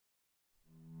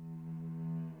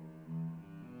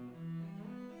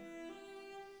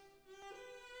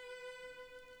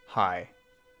Hi,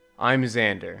 I'm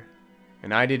Xander,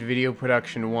 and I did video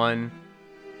production one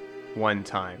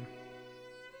time.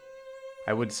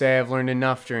 I would say I've learned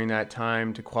enough during that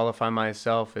time to qualify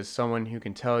myself as someone who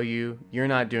can tell you you're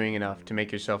not doing enough to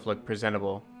make yourself look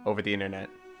presentable over the internet.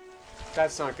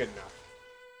 That's not good enough.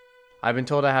 I've been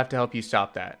told I have to help you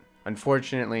stop that.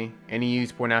 Unfortunately, any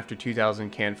youth born after 2000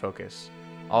 can't focus.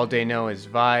 All they know is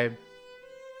Vibe,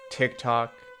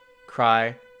 TikTok,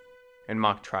 Cry, and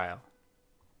Mock Trial.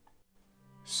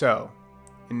 So,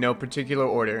 in no particular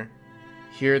order,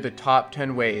 here are the top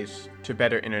 10 ways to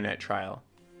better internet trial.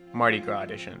 Mardi Gras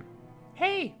edition.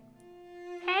 Hey,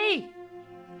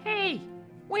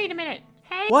 wait a minute.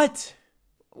 Hey. What?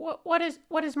 What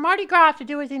does Mardi Gras have to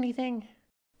do with anything?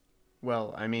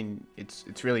 Well, I mean,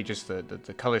 it's really just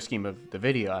the color scheme of the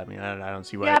video. I mean, I don't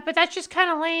see why. Yeah, but that's just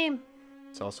kind of lame.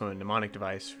 It's also a mnemonic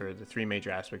device for the three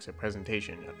major aspects of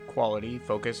presentation: quality,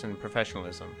 focus, and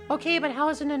professionalism. Okay, but how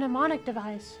is it a mnemonic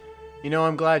device? You know,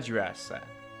 I'm glad you asked that.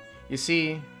 You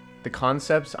see, the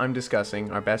concepts I'm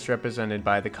discussing are best represented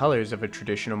by the colors of a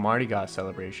traditional Mardi Gras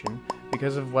celebration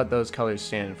because of what those colors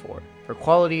stand for. For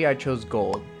quality, I chose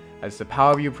gold, as the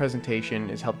power of your presentation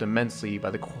is helped immensely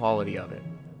by the quality of it.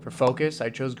 For focus, I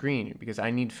chose green because I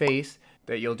need faith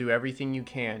that you'll do everything you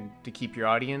can to keep your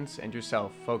audience and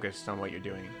yourself focused on what you're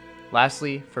doing.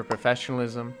 Lastly, for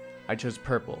professionalism, I chose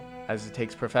purple, as it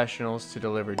takes professionals to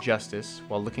deliver justice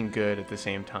while looking good at the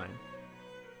same time.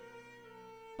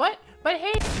 But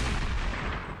hey.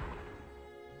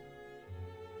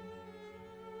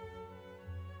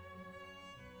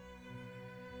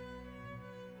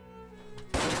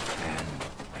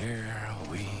 Here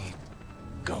we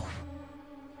go.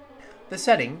 The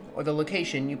setting, or the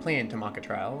location you plan to mock a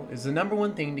trial, is the number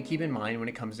one thing to keep in mind when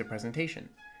it comes to presentation.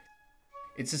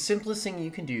 It's the simplest thing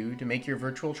you can do to make your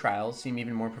virtual trial seem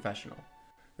even more professional.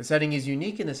 The setting is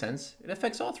unique in the sense it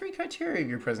affects all three criteria of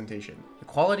your presentation: the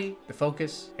quality, the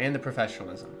focus, and the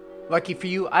professionalism. Lucky for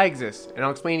you, I exist, and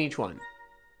I'll explain each one.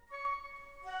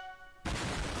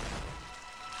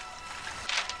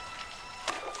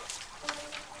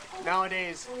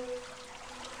 Nowadays,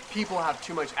 people have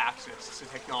too much access to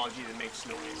technology that makes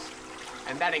noise,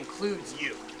 and that includes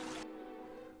you.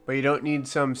 But you don't need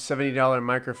some $70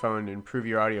 microphone to improve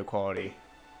your audio quality.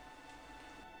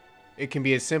 It can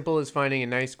be as simple as finding a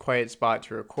nice quiet spot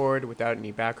to record without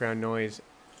any background noise.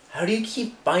 How do you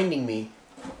keep finding me?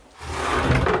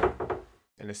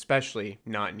 And especially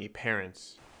not any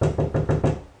parents.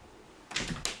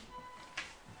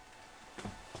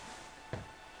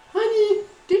 Honey,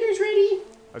 dinner's ready.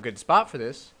 A good spot for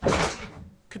this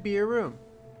could be your room.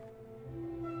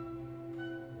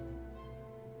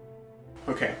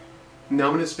 Okay, now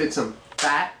I'm gonna spit some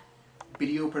fat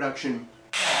video production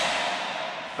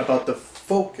about the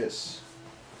focus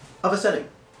of a setting.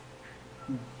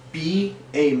 Be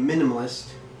a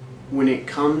minimalist when it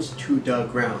comes to the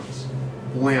grounds.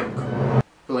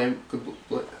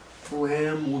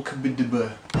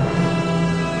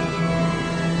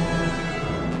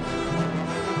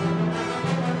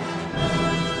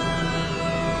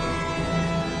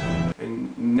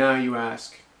 And now you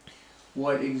ask,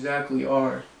 what exactly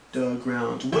are the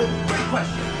grounds? What a great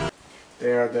question!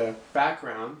 They are the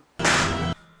background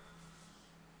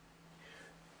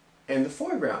and the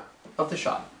foreground of the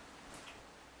shot.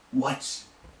 What's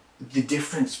the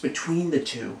difference between the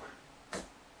two?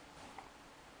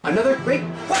 Another great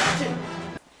question!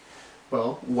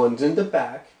 Well, one's in the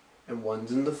back and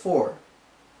one's in the fore.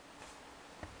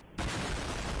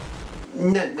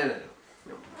 No.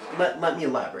 Let me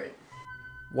elaborate.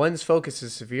 One's focus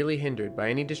is severely hindered by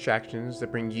any distractions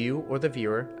that bring you or the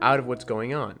viewer out of what's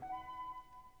going on.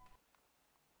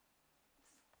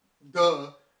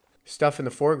 Duh. Stuff in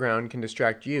the foreground can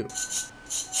distract you,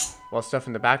 while stuff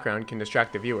in the background can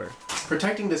distract the viewer.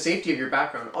 Protecting the safety of your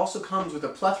background also comes with a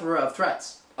plethora of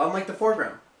threats, unlike the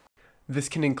foreground. This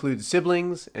can include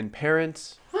siblings and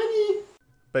parents. Honey.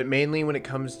 But mainly when it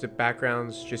comes to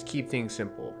backgrounds, just keep things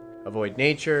simple. Avoid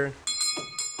nature,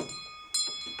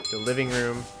 the living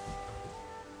room,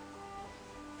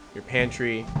 your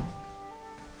pantry,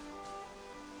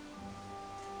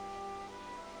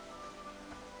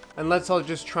 and let's all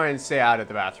just try and stay out of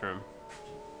the bathroom.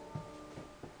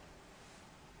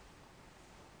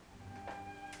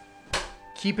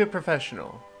 Keep it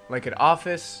professional, like an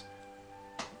office,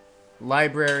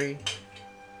 library,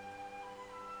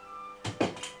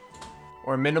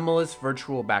 or a minimalist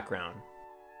virtual background.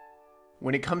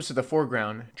 When it comes to the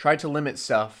foreground, try to limit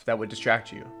stuff that would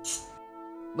distract you.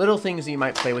 Little things that you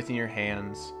might play with in your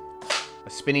hands, a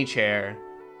spinny chair,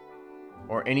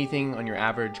 or anything on your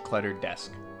average cluttered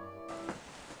desk.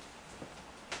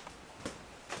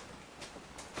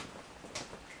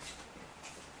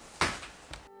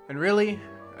 And really,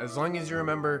 as long as you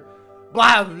remember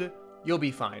blah, blah, you'll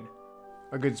be fine.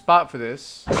 A good spot for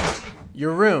this,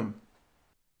 your room.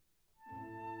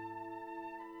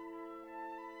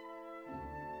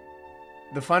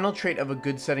 The final trait of a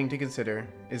good setting to consider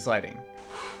is lighting,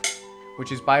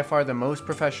 which is by far the most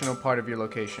professional part of your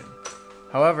location.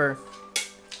 However,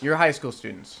 you're high school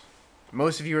students.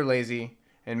 Most of you are lazy,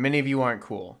 and many of you aren't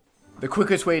cool. The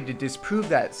quickest way to disprove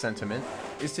that sentiment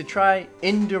is to try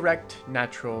indirect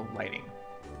natural lighting.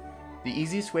 The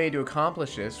easiest way to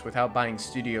accomplish this without buying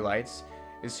studio lights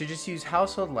is to just use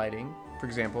household lighting, for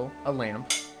example, a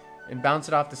lamp, and bounce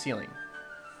it off the ceiling.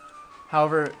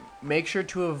 However, make sure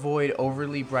to avoid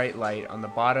overly bright light on the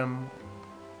bottom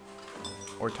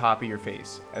or top of your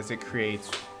face, as it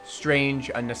creates strange,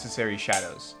 unnecessary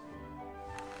shadows.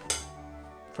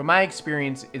 From my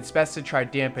experience, it's best to try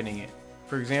dampening it.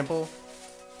 For example,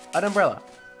 an umbrella.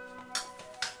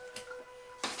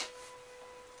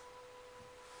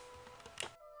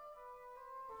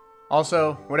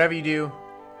 Also, whatever you do,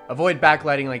 avoid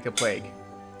backlighting like the plague.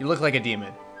 You look like a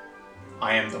demon.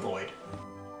 I am the void.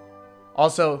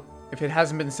 Also, if it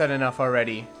hasn't been said enough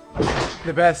already,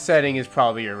 the best setting is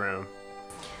probably your room.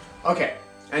 Okay,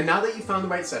 and now that you've found the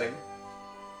right setting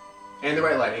and the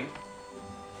right lighting,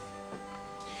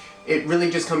 it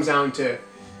really just comes down to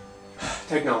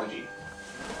technology.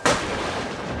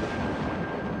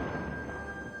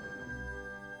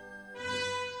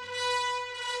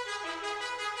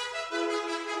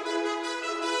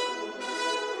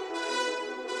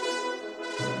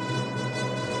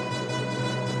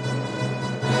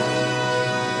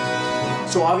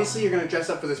 So obviously you're going to dress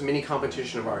up for this mini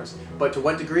competition of ours, but to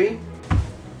what degree?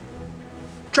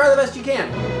 Try the best you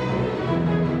can.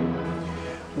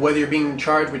 Whether you're being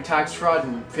charged with tax fraud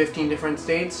in 15 different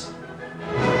states,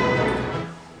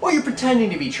 or you're pretending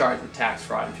to be charged with tax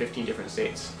fraud in 15 different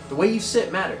states, the way you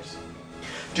sit matters.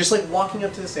 Just like walking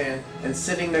up to the stand and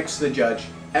sitting next to the judge,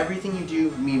 everything you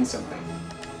do means something.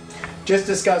 Just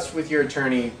discuss with your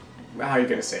attorney how you're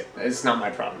going to sit. It's not my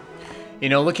problem. You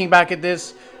know, looking back at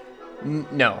this,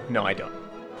 no, I don't.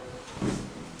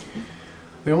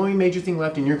 The only major thing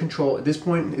left in your control at this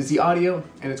point is the audio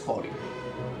and its quality.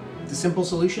 The simple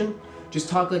solution? Just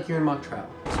talk like you're in mock trial.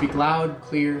 Speak loud,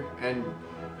 clear, and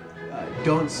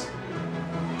don't...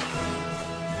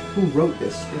 Who wrote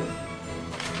this script?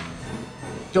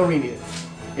 Don't read it.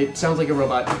 It sounds like a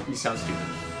robot. You sound stupid.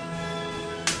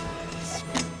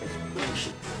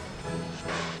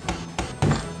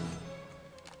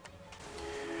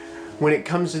 When it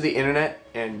comes to the internet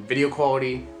and video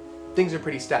quality, things are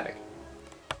pretty static.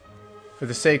 For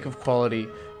the sake of quality,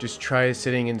 just try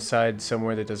sitting inside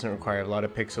somewhere that doesn't require a lot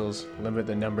of pixels, limit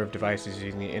the number of devices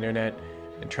using the internet,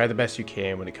 and try the best you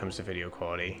can when it comes to video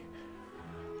quality.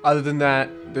 Other than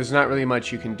that, there's not really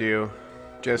much you can do.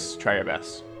 Just try your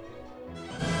best.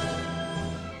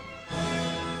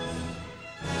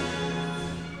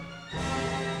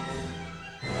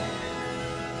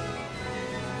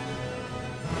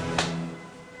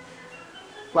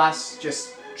 Last,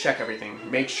 just check everything.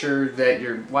 Make sure that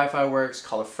your Wi-Fi works,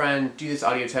 call a friend, do this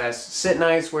audio test, sit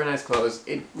nice, wear nice clothes.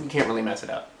 You can't really mess it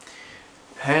up.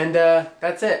 And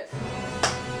that's it.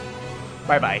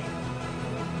 Bye-bye.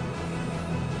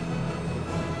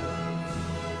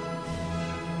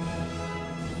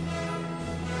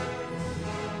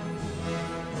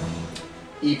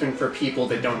 Even for people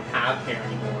that don't have hair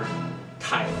anymore.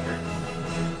 Tyler.